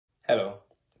Hello,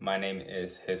 my name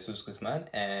is Jesus Guzman,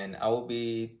 and I will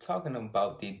be talking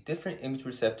about the different image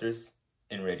receptors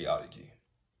in radiology.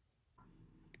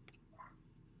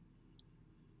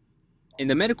 In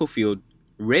the medical field,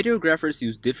 radiographers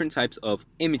use different types of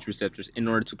image receptors in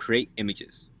order to create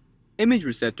images. Image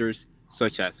receptors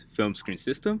such as film screen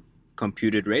system,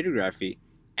 computed radiography,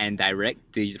 and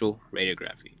direct digital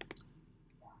radiography.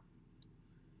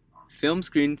 Film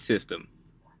screen system,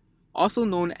 also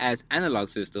known as analog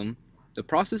system, the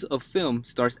process of film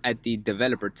starts at the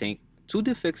developer tank to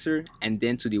the fixer and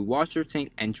then to the washer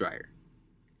tank and dryer.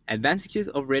 Advantages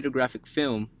of radiographic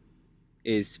film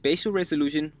is spatial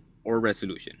resolution or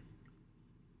resolution.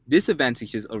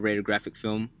 Disadvantages of radiographic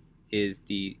film is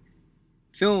the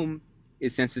film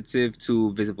is sensitive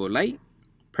to visible light,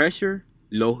 pressure,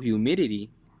 low humidity,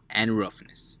 and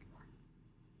roughness.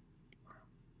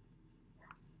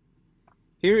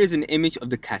 Here is an image of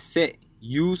the cassette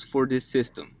used for this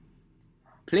system.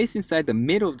 Placed inside the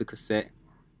middle of the cassette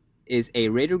is a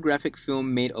radiographic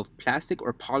film made of plastic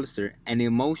or polyester and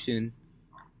emulsion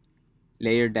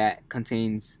layer that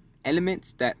contains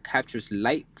elements that captures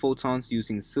light photons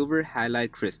using silver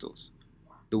halide crystals.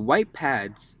 The white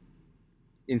pads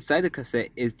inside the cassette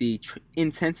is the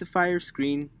intensifier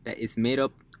screen that is made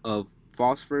up of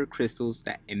phosphor crystals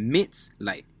that emits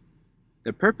light.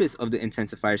 The purpose of the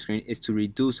intensifier screen is to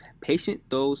reduce patient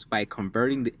dose by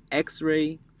converting the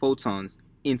X-ray photons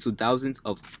into thousands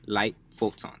of light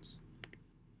photons.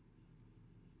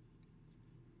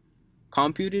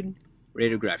 Computed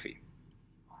radiography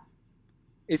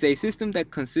is a system that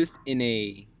consists in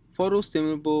a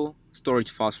photostimulable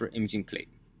storage phosphor imaging plate.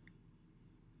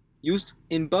 Used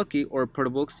in bulky or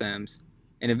portable exams,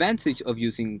 an advantage of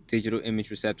using digital image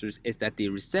receptors is that the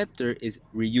receptor is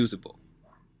reusable.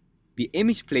 The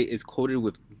image plate is coated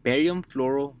with barium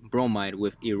fluorobromide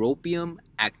with europium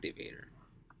activator.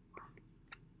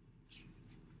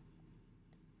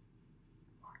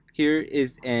 Here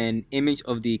is an image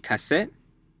of the cassette,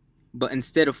 but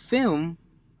instead of film,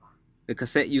 the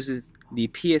cassette uses the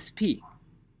PSP,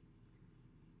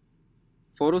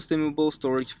 photostimulable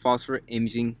storage phosphor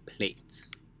imaging plates.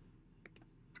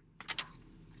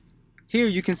 Here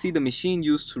you can see the machine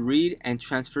used to read and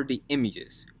transfer the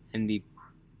images, and the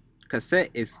cassette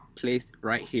is placed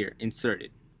right here,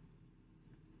 inserted.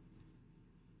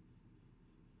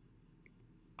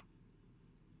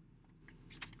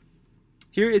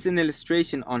 Here is an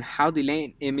illustration on how the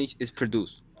latent image is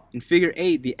produced. In figure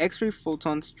 8, the X-ray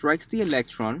photon strikes the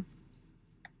electron,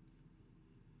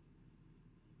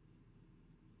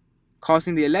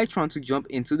 causing the electron to jump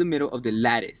into the middle of the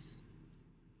lattice.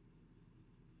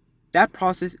 That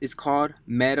process is called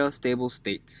metastable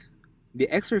state. The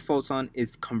X-ray photon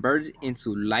is converted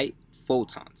into light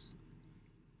photons.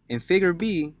 In figure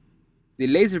B, the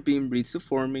laser beam reads the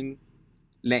forming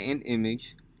latent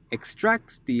image,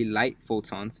 extracts the light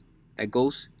photons that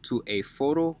goes to a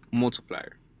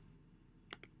photomultiplier.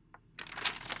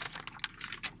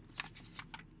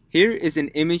 Here is an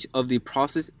image of the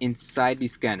process inside the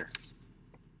scanner.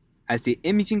 As the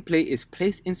imaging plate is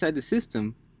placed inside the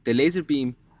system, the laser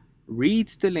beam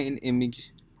reads the latent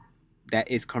image that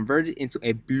is converted into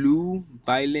a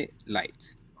blue-violet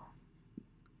light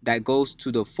that goes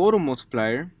to the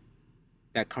photomultiplier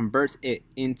that converts it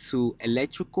into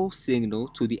electrical signal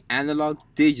to the analog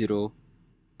digital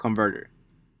converter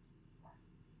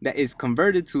that is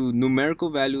converted to numerical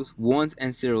values, ones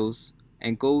and zeros,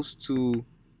 and goes to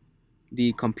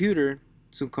the computer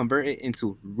to convert it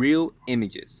into real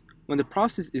images. When the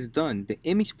process is done, the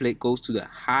image plate goes to the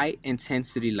high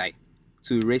intensity light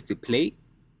to erase the plate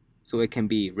so it can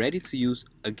be ready to use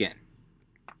again.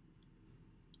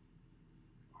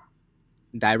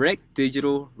 Direct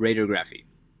digital radiography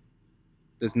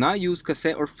does not use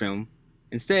cassette or film.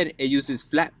 Instead, it uses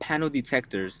flat panel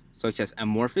detectors such as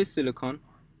amorphous silicon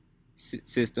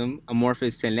system,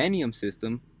 amorphous selenium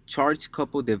system, charge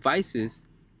coupled devices,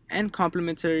 and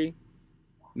complementary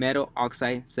metal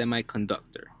oxide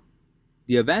semiconductor.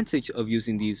 The advantage of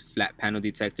using these flat panel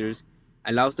detectors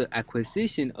allows the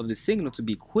acquisition of the signal to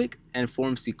be quick and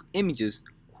forms the images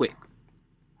quick.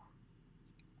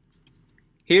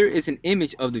 Here is an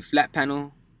image of the flat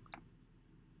panel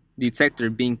detector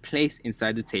being placed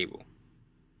inside the table.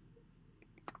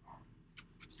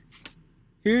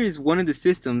 Here is one of the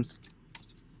systems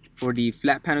for the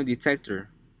flat panel detector,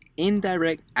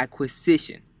 indirect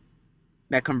acquisition,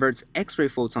 that converts X-ray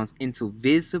photons into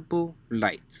visible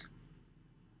light.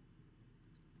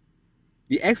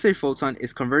 The X-ray photon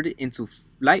is converted into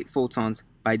light photons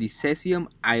by the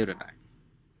cesium iodide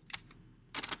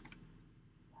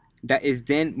that is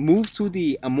then moved to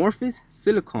the amorphous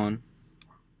silicon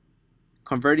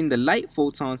converting the light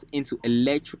photons into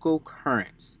electrical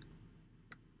currents.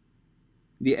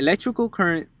 The electrical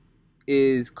current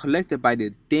is collected by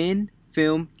the thin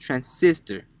film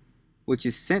transistor, which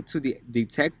is sent to the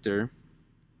detector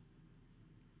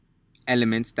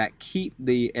elements that keep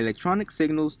the electronic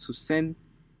signals to send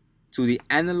to the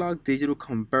analog digital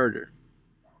converter.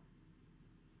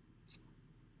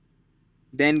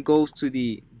 Then goes to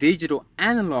the digital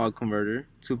analog converter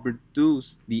to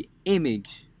produce the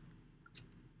image.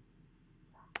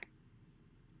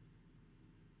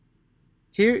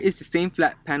 Here is the same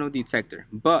flat panel detector,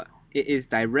 but it is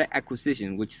direct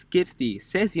acquisition, which skips the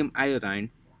cesium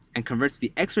iodine and converts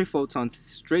the X-ray photons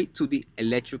straight to the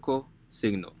electrical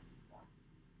signal.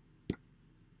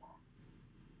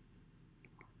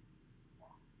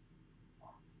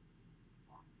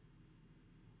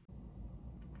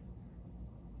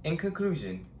 In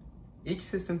conclusion, each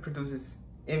system produces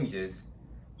images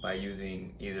by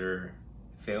using either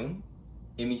film,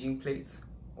 imaging plates,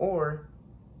 or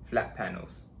flat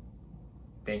panels.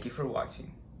 Thank you for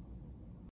watching.